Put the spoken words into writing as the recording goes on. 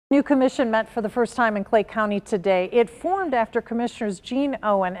New commission met for the first time in Clay County today. It formed after Commissioners Gene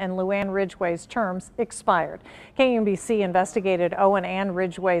Owen and Luann Ridgeway's terms expired. KMBC investigated Owen and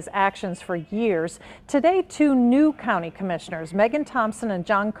Ridgeway's actions for years. Today, two new county commissioners, Megan Thompson and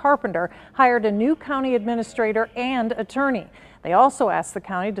John Carpenter, hired a new county administrator and attorney. They also asked the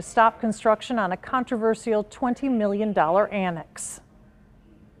county to stop construction on a controversial $20 million annex.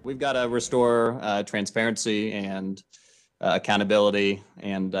 We've got to restore transparency and accountability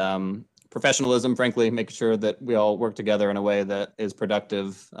and professionalism, frankly, making sure that we all work together in a way that is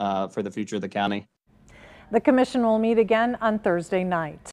productive for the future of the county. The commission will meet again on Thursday night.